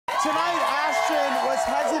Tonight, Ashton was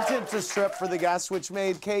hesitant to strip for the guests, which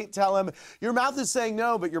made Kate tell him, your mouth is saying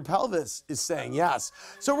no, but your pelvis is saying yes.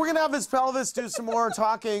 So we're going to have his pelvis do some more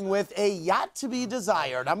talking with a yacht to be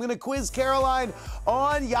desired. I'm going to quiz Caroline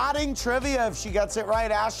on yachting trivia. If she gets it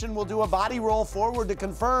right, Ashton will do a body roll forward to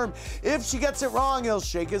confirm. If she gets it wrong, he'll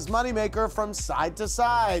shake his moneymaker from side to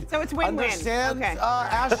side. So it's win-win. Understand, okay.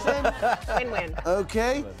 Ashton? Win-win.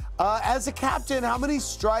 Okay. As a captain, how many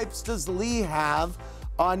stripes does Lee have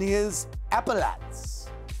on his epaulets?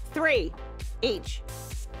 3 each.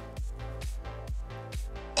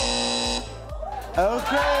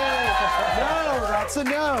 Okay. No, that's a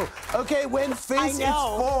no. Okay, when facing, it's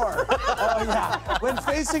 4. Oh, yeah. When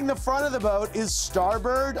facing the front of the boat, is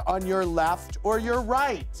starboard on your left or your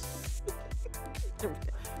right?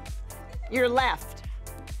 Your left.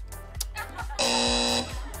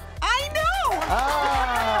 I know!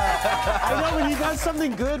 I know, but he does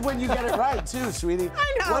something good when you get it right, too, sweetie.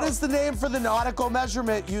 I know. What is the name for the nautical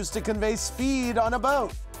measurement used to convey speed on a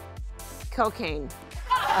boat? Cocaine.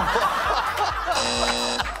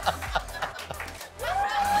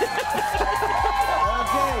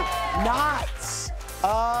 Okay, knots.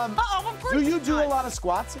 Of course Do you it's do a not. lot of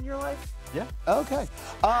squats in your life? Yeah. Okay.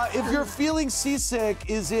 If you're feeling seasick,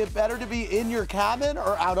 is it better to be in your cabin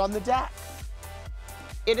or out on the deck?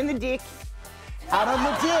 It in the dick. Out on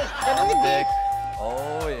the deck. It in the dick.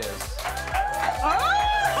 Oh, yes.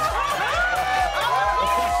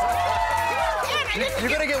 You're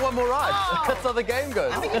going to get one more right. That's how the game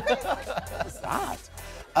goes. What's that?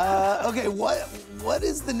 Okay, what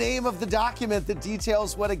is the name of the document that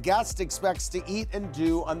details what a guest expects to eat and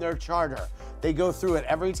do on their charter? They go through it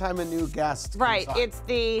every time a new guest comes Right, on. it's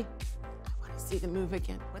the, I want to see the move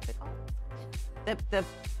again. What's it called?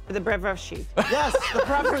 The Bravo sheet. Yes, the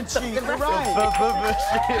preference sheet. You're right.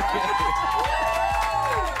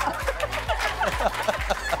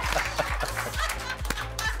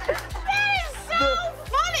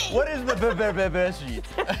 What is the sheet?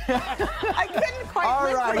 I couldn't quite All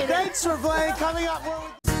listen right, to it. thanks for playing. Coming up more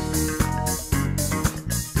with